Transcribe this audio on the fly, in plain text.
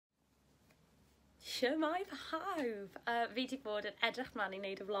Shwmae pawb! Fi wedi bod yn edrych mlaen i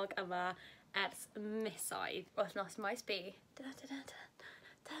wneud y vlog yma ers misoedd wythnos Maes B.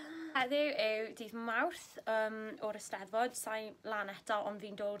 Heddiw yw dydd Mawrth o'r Eisteddfod. Sa'n lan eto, ond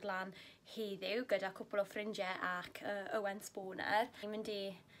fi'n dod lan heddiw gyda cwpl o ffrindiau ac Owen Spooner. Fi'n mynd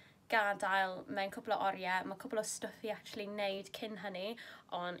i gadael mewn cwpl o oriau. Mae cwpl o stwff i actually wneud cyn hynny,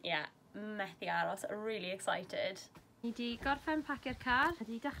 ond yeah, methu aros, really excited. Ni di gorffen pacio'r car, a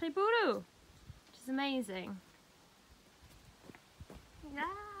di dechrau bwrw, which is amazing.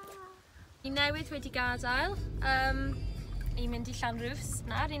 Yeah. Ni newydd wedi gadael, i mynd i Llanrwst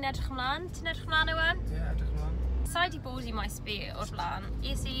nawr, i'n edrych ymlaen. Ti'n edrych ymlaen, Owen? Ie, edrych ymlaen. Sa i di bod i Maes B o'r blaen.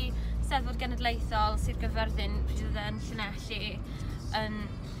 Is i Eisteddfod Genedlaethol Sir Gyfyrddin pryd oedd yn Llanelli yn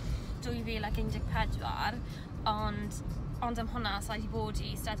 2014, ond am hwnna sa i di bod i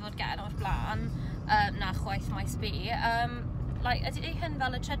Eisteddfod Gen o'r blaen na chwaith Maes B. Ydy hyn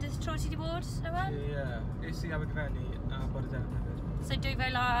fel y trydydd tro ti di bod, Owen? Ie, is i Aberystwyth a Bodedan hefyd. So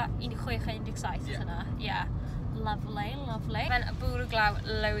 2016-17 yna? Yeah. Lovely, lovely. Fe'n y bwrw glaw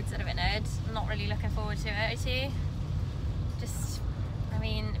loads ar y funud. Not really looking forward to it, wyt ti? Just, I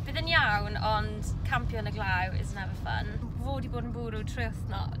mean, bydd yn iawn, ond campio yn y glaw is never fun. Fod i bod yn bwrw trwy'r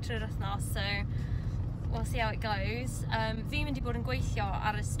wythnos, so we'll see how it goes. Fi'n mynd i bod yn gweithio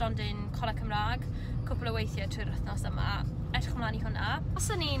ar y Stondin y Coleg Cymraeg, cwpl o weithio trwy'r wythnos yma. Edrych ymlaen i hwnna. Os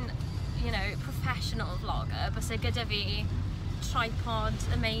o'n i'n, professional vlogger, bys gyda fi tripod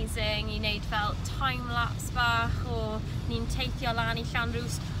amazing i wneud fel time-lapse bach o ni'n teithio lan i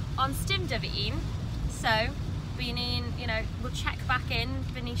Llanrwst, ond sdim dy fi un. So, bydd ni'n, we'll check back in,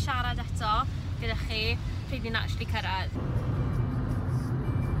 bydd ni'n siarad eto gyda chi pryd ni'n actually cyrraedd.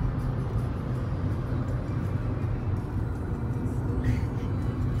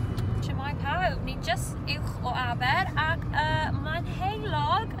 Shwmae pawb, ni jyst uwch o Aber ac mae'n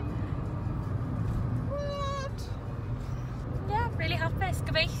heulog. Really hapus,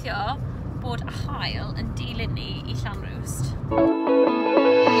 gobeithio bod y haul yn dilyn ni i Llanrwst.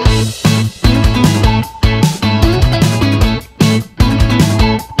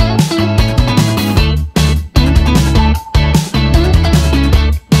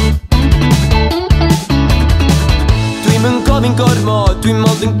 Dwi'm yn gofyn gormod, dwi'n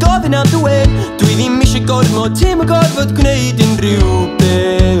modd yn gofyn am dy wyn. Dwi ddim eisiau gormod, ti'm yn gorfod gwneud unrhyw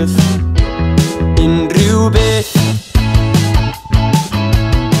beth.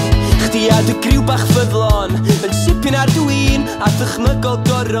 A dy griw bach ffyddlon yn sipyn ar dwi'n a dychmygol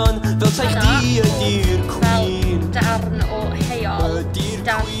goron fel tai chdi ydi'r cwîn. Fel darn o heol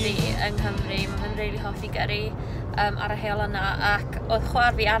dan fi yng Nghymru. Mae'n rili hoffi gyrru ar y heol yna, ac oedd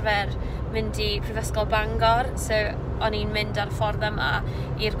chwaer fi arfer mynd i Mhrifysgol Bangor, so o'n i'n mynd ar y ffordd yma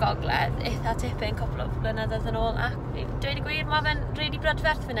i'r gogledd eitha tipyn cwpl o blynyddoedd yn ôl, ac dweud y gwir, mae fe'n rili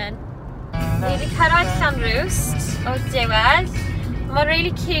brydferth fan hyn. Ni wedi cyrraedd Llanrwst o'r diwedd. Mae'n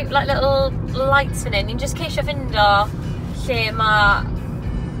really cute, like little lights fan hyn. Ni'n just ceisio ffindo lle mae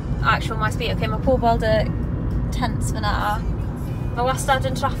actual Maes B. Okay, mae pobl dy tents fyna. Mae wastad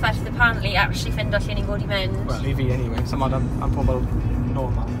yn trafferth apparently actually ffindo lle ni'n bod i mynd. Well, i fi anyway, so mae'n am pobl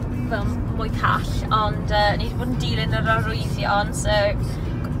normal. Fel mwy call, ond ni wedi bod yn dilyn yr arwyddion, so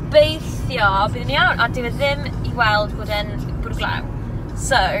gobeithio bydd yn iawn, a dyw e ddim i weld bod e'n bwrw glaw.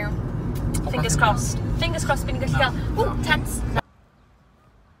 So, fingers crossed. Fingers crossed bydd ni'n gallu gael, tents!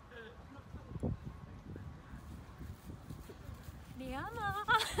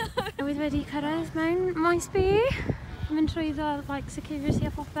 Wydd wedi cyrraedd mewn Maes B. Mynd trwyddo security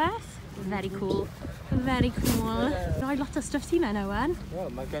a popeth. Very cool. Very cool. Rhoi lot o stuff ti mewn, Owen. Wel,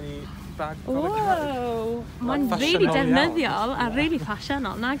 mae gen i bag Wow! Mae'n really defnyddiol a really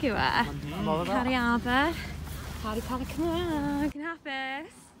fashionol, nag yw e? Cari Aber. Cari Coleg Cymraeg. Yn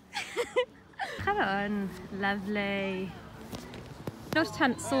hapus. Caron. Lovely. No'r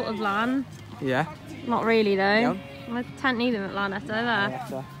tent sort of lan. Yeah. Not really though. Iawn. Mae tent ni ddim yn lan eto,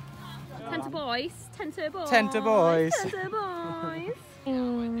 efe? Tent y boys. Tent y boys. Tent y boys. Tent y boys.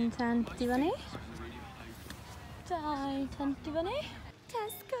 Un tent i fyny. Dau tent i fyny.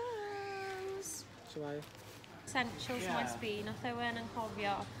 Tesco's. Essentials Maes B. Nath Owen yn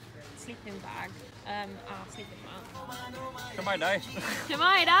cofio sleeping bag a sleeping mat. Shwmae dau.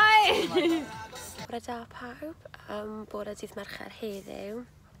 Shwmae dau! Bore da pawb. Bore dydd Mercher heddiw.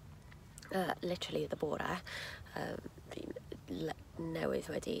 Literally the bore. Fi'n newydd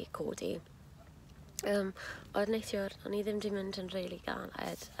wedi codi. Oedd neithiwr, o'n i ddim wedi mynd yn rili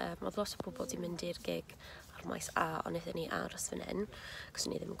galed. Oedd lot o bobl wedi mynd i'r gig ar Maes A, ond wnaethon ni aros fan hyn, cos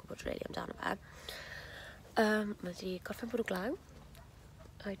o'n i ddim yn gwybod rili amdano fe. Mae wedi gorffen bwrw glaw.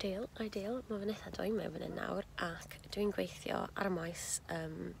 Ideal. Mae fe'n eitha dwy mewn fan hyn nawr, ac dwi'n gweithio ar y maes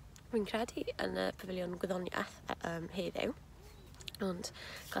Rwy'n credu yn y Pafiliwn Gwyddoniaeth heddiw, ond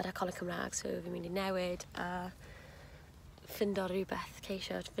gyda Coleg Cymraeg, so fi'n mynd i newid a ffindo rhywbeth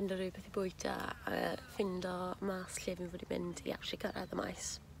ceisio, ffindo rhywbeth i bwyta a ffindo mas lle fi'n fod i mynd i actually cyrraedd y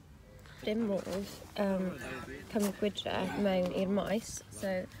maes. Dim modd cymryd gwydre mewn i'r maes, so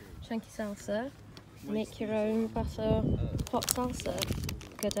chunky salsa, make your own bach o hot salsa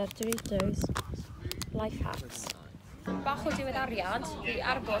gyda'r Doritos, life hacks. Bach o diweddariad fi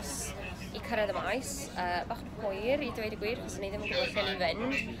ar bws i cyrraedd y maes, bach o hwyr i dweud y gwir, chos ni ddim yn gwybod lle ni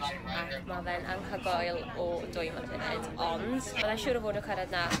fynd, ac mae fe'n anghygoel o dwymo funud, ond byddai'n siŵr o fod o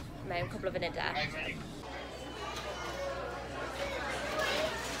cyrraedd na mewn cwbl o funudau.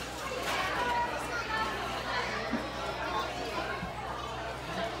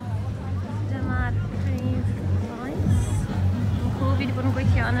 Dyma'r prif maes. Yn cwl fi wedi bod yn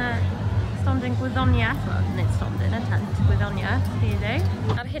gweithio yn y Stondin y Gwyddoniaeth, nid Stondin, y tent Gwyddoniaeth heddiw.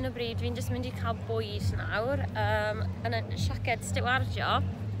 Ar hyn o bryd fi'n jyst mynd i cael bwyd nawr yn y siaced stiwardio,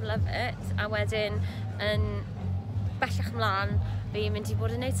 love it, a wedyn yn bellach ymlaen fi'n mynd i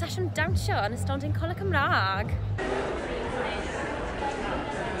bod yn gwneud sesiwn dawnsio yn y Stondin y Coleg Cymraeg.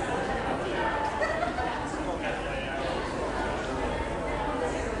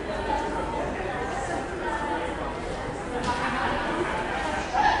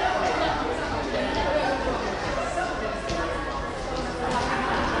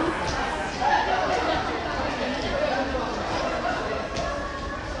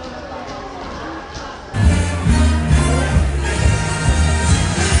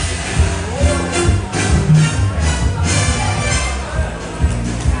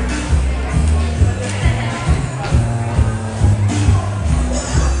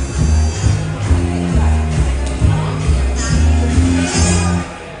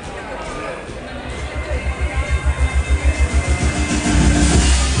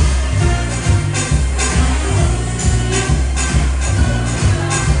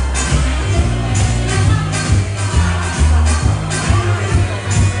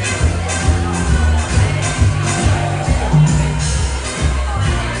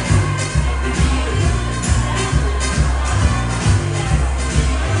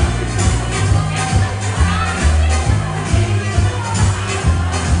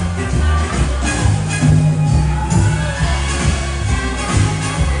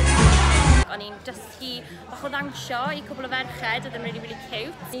 I cwbl o ferched, oedd yn really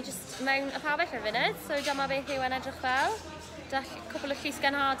cute. Ni jyst mewn y pabell ar funud, so dyma beth yw yn edrych fel. Dall cwbl o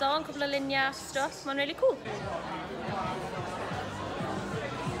llysgennadon, cwbl o luniau, stwff, mae'n really cool.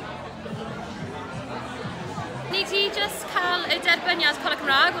 Ni ti jyst cael y derbyniad Coleg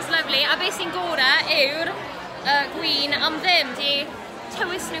Cymraeg, was lovely, a beth sy'n gorau yw'r gwin am ddim. Di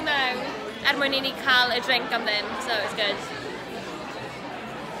tywys nhw mewn mwyn i ni cael y drink am ddim, so it's good.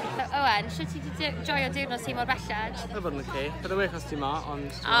 Owen, sy'n ti wedi joio diwrnod ti mor belled? Mae'n bod yn oce. Bydd y wych os ti ma,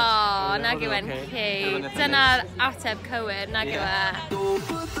 ond... O, nag yw e'n ci. Dyna'r ateb cywir, nag yw e.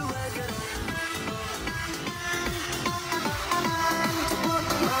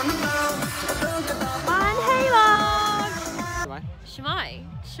 Mae'n heilog! Shwmai?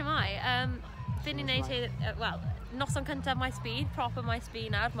 Shwmai. Fi'n ni'n neud, wel, noson cyntaf Maes B, proper Maes B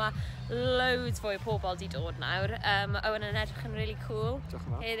nawr. Mae loads fwy o pobl di dod nawr. Owen yn edrych yn really cool.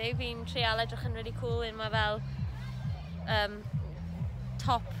 Heddiw fi'n trial edrych yn really cool. Mae fel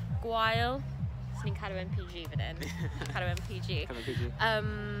top gwael. So ni'n cadw yn PG fan hyn. Cadw yn PG.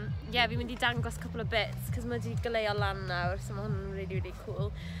 Ie, fi'n mynd i dangos cwpl o bits, cos mae wedi goleuo lan nawr, so mae hwnna'n really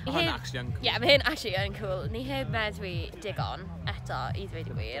cool. Mae hyn actually yn cool. Ie, mae hyn actually yn cool. Ni heb meddwi digon eto, i ddweud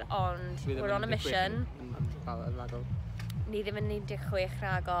y gwir, ond we're on a mission. Ni ddim yn 16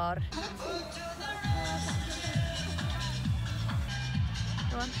 rhagor.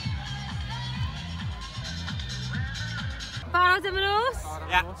 Go on. Barod am y nos?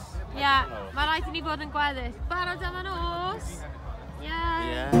 Ie. Ie, mae rhaid i ni bod yn gweddill. Barod am y nos? Ie.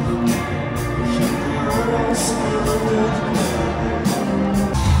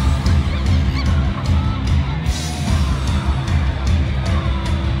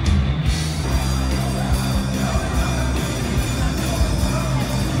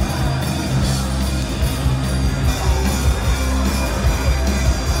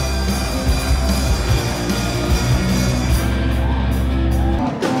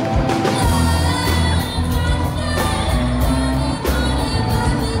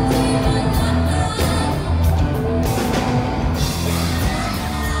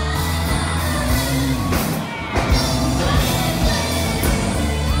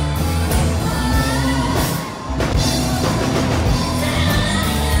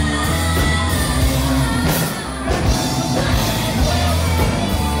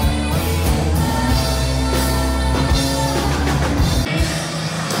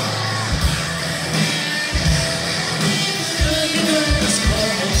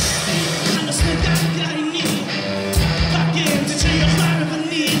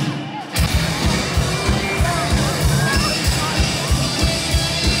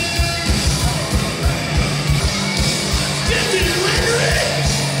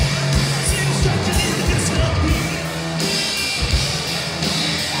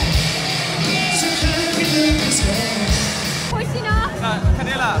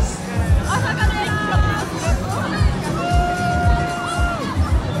 glas.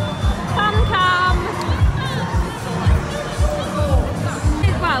 Cam.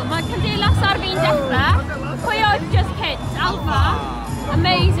 Wel, mae Candelas ar fi'n dechrau. Pwy oedd just cynt? Alpha.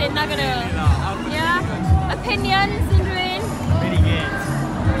 Amazing, nag ydw. Yeah. Opinions yn rhywun? Really good.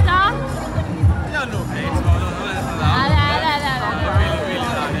 Da? Yeah, no place. Really,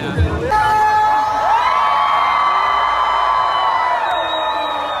 really that, yeah.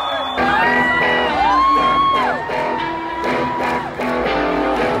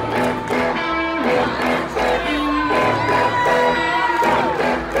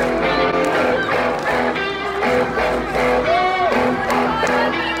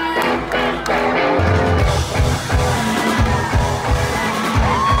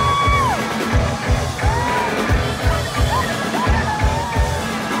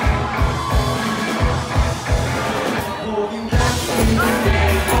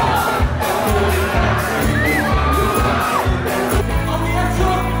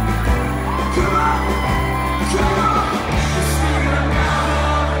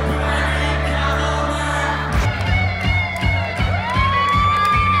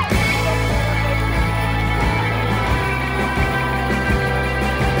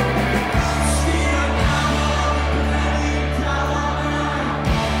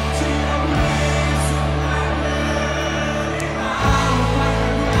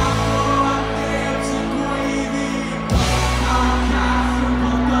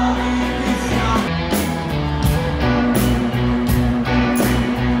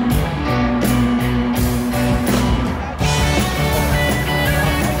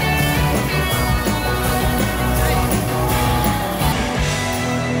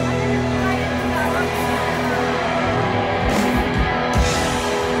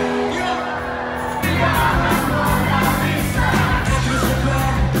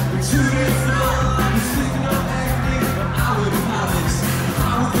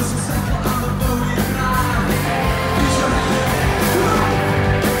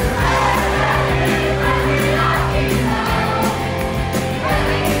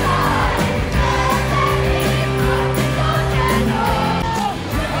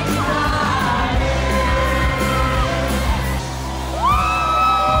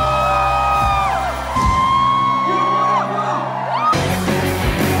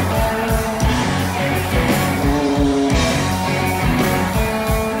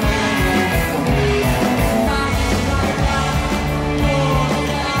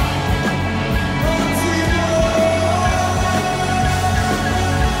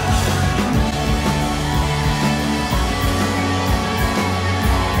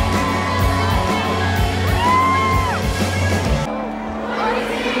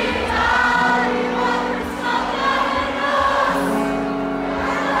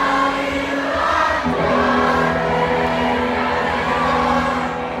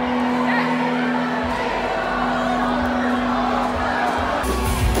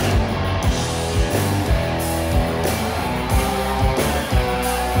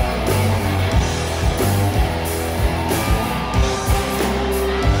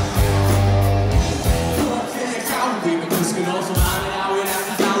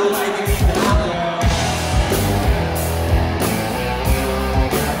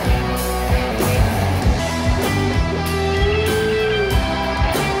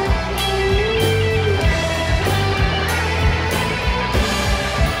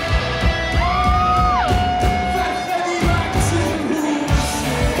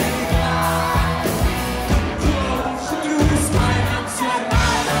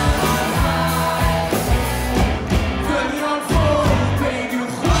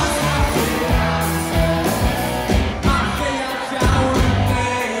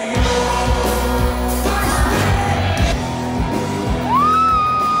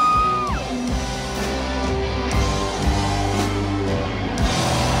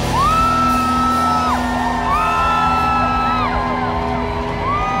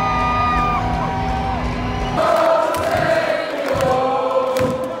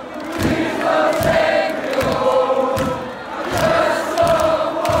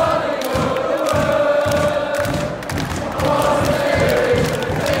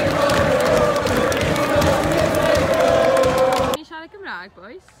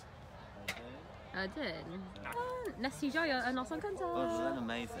 Ydyn. Nes ti joio y noson cyntaf? Oh, it was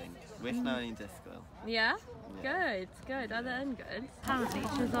amazing. Wish na ni'n disgwyl. Yeah? Good, good. Oedd e'n good. Apparently,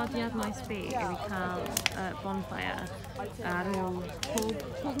 traddodiad Maes B yw i cael bonfire ar ôl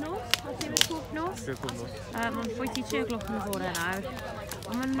pob nos? Pob nos? Mae'n 3:30 yn y bore nawr.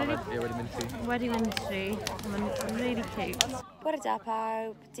 Wedi mynd tri. Mae'n really cute. Bore da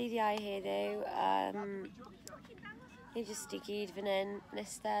pawb, dydd Iau heddiw. Ni jyst I gyd fan hyn, yn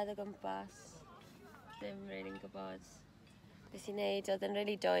eistedd o gwmpas. Ddim rili'n gwybod beth I wneud. Oedd yn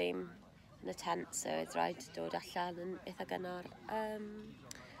really dwym yn y tent, so oedd rhaid dod allan yn eitha gynnar.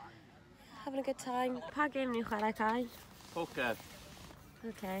 Having a good time. Pa game ni'n chwarae Cai? Poker.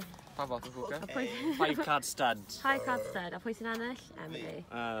 Okay. Pa fath o poker? 5 card stud. 5 card stud. A pwy sy'n ennill? Emily.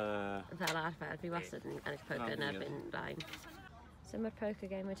 Fel arfer, fi wastad yn ennill poker yn erbyn rhain. So mae'r poker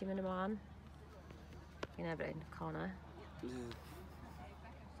game wedi mynd ymlaen. Fi'n erbyn, Connor.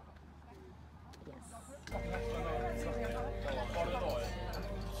 Yes.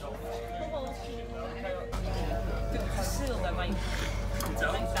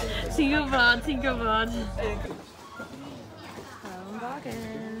 Ti'n gwybod, ti'n gwybod. Home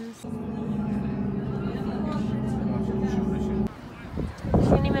bargains.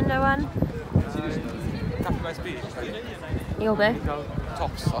 Sy'n ni'n mynd wan? Caffi Maes B. I o be?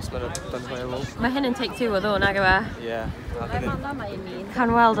 Tops, os mae'n done by a roll. Mae hyn yn take 2 o ddo, nag yw e? Ie. Can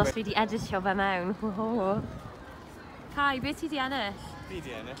weld os fi di editio fe mewn. Cai, beth ti di ennill? Fi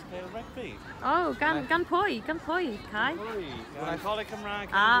di ennill pêl rygbi. Oh, gan pwy? Gan pwy, Cai? Gan coleg Cymraeg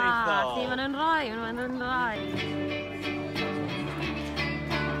Lle maen nhw'n rhoi, maen nhw'n rhoi.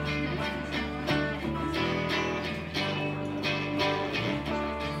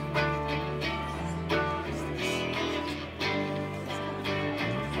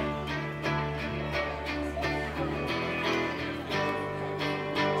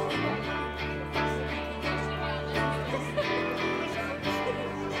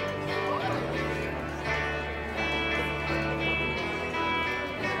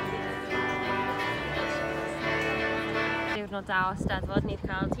 Diwrnod da o Eisteddfod, ni wedi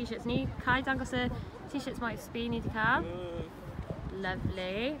cael t-shirts ni. Cai, dangos y t-shirts Maes B ni wedi cael.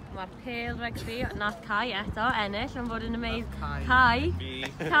 Lovely. Mae'r pêl rygbi, nath Cai eto ennill, yn fod yn amazing. Cai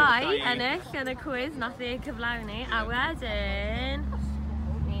ennill yn y quiz, nath ei cyflawni. A wedyn,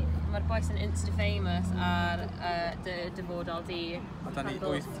 mae'r boes yn insta-famous ar dyfodol di. A da ni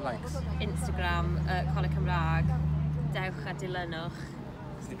 8 likes. Instagram, Coleg Cymraeg. Dewch a dilynwch.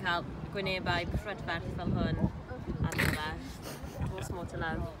 Os ni'n cael gwynebau prydferth fel hwn. What's more to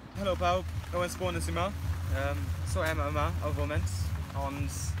love? Helo pawb, Owen Spawners yma. So Emma yma o foment,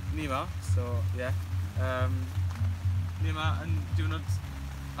 ond ni yma, so yeah. Ni yma yn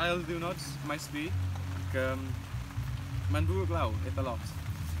ail ddiwrnod Maes B. Mae'n bwrw glaw eitha lot.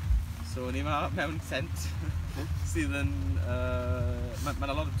 So ni yma mewn tent sydd yn... Mae'n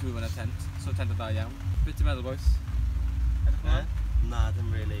a lot o dŵr yn y tent, so tent o dda iawn. Beth ti'n meddwl, boys? Na, ddim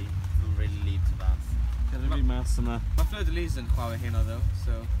really lead to that. Gyda fi mas yma. Mae Fleur de Lis yn chwawe heno ddo,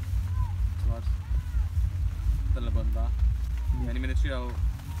 so... Tywod. Dyna bod yn dda. Ie, ni'n mynd i trio...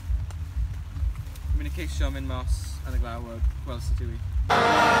 Ni'n mynd i ceisio mynd mas yn y glaw a gweld sut yw i.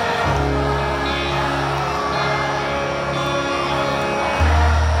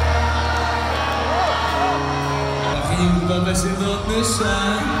 Chi'n gwybod beth sy'n ddod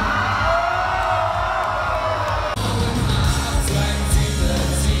nesaf?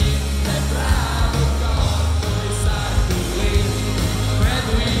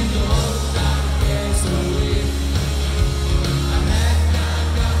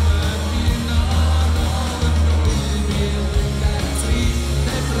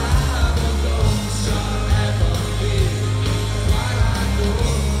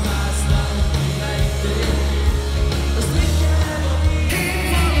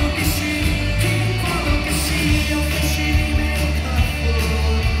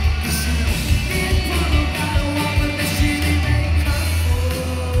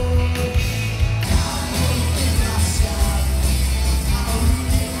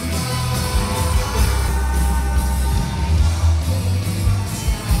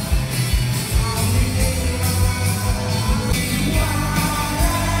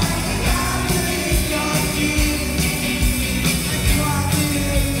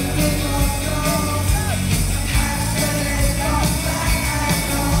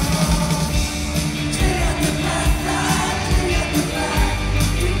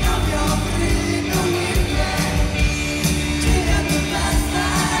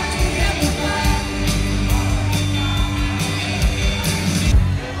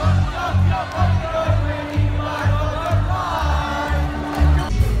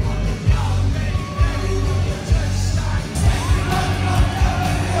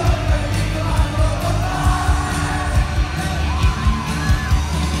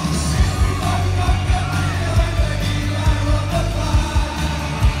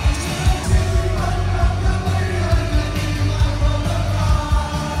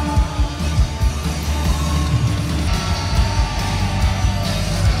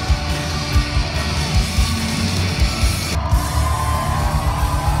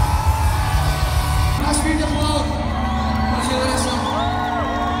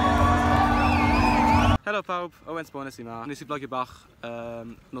 Helo pawb, Owen Sbones i ma. Nes I blogio bach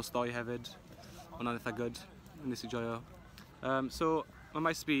nos doi hefyd. Hwna'n eitha good. Nes I joio. So, mae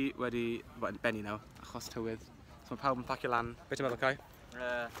Maes B wedi benni nawr, achos tywydd. So mae pawb yn pacio lan. Be ti'n meddwl, Kai?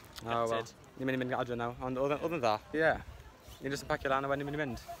 Gutted. Ni'n mynd I mynd adre nawr, ond oedd yn dda. Ie. Ni'n jyst yn pacio lan a wedyn ni'n mynd I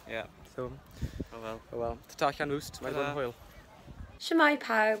mynd. Ie. So, Oh wel. Tata Llanrwst, mae'n bod yn hwyl. Siamai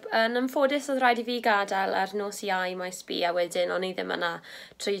pawb, yn ymffodus oedd rhaid I fi gadael ar nos Iau Maes B a wedyn o'n I ddim yna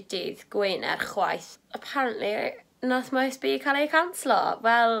trwy dydd Gwener chwaith. Apparently, nath Maes B cael ei canslo.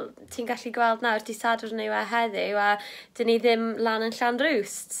 Wel, ti'n gallu gweld nawr, di Sadwrn neu heddiw a dyn ni ddim lan yn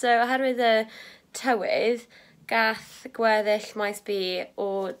Llanrwst. So, oherwydd y tywydd, gath gweddill Maes B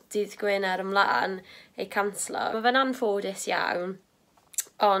o dydd Gwener ymlaen ei canslo. Mae fe'n anffodus iawn.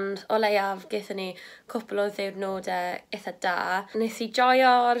 Ond o leiaf gaethon ni cwpl o ddiwrnodau eitha da. Nes I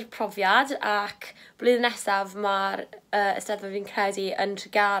joio'r profiad ac blwyddyn nesaf mae'r Eisteddfod fi'n credu yn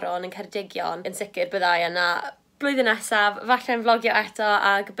Tregaron yn Ceredigion. Yn sicr byddai yna blwyddyn nesaf, falle'n vlogio eto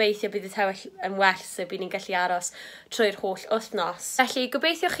a gobeithio bydd y tywyll yn well so bydd ni'n gallu aros trwy'r holl wythnos. Felly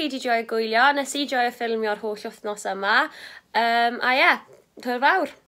gobeithio chi wedi joio gwylio, nes I joio ffilmio'r holl wythnos yma. A ie, hwyl fawr!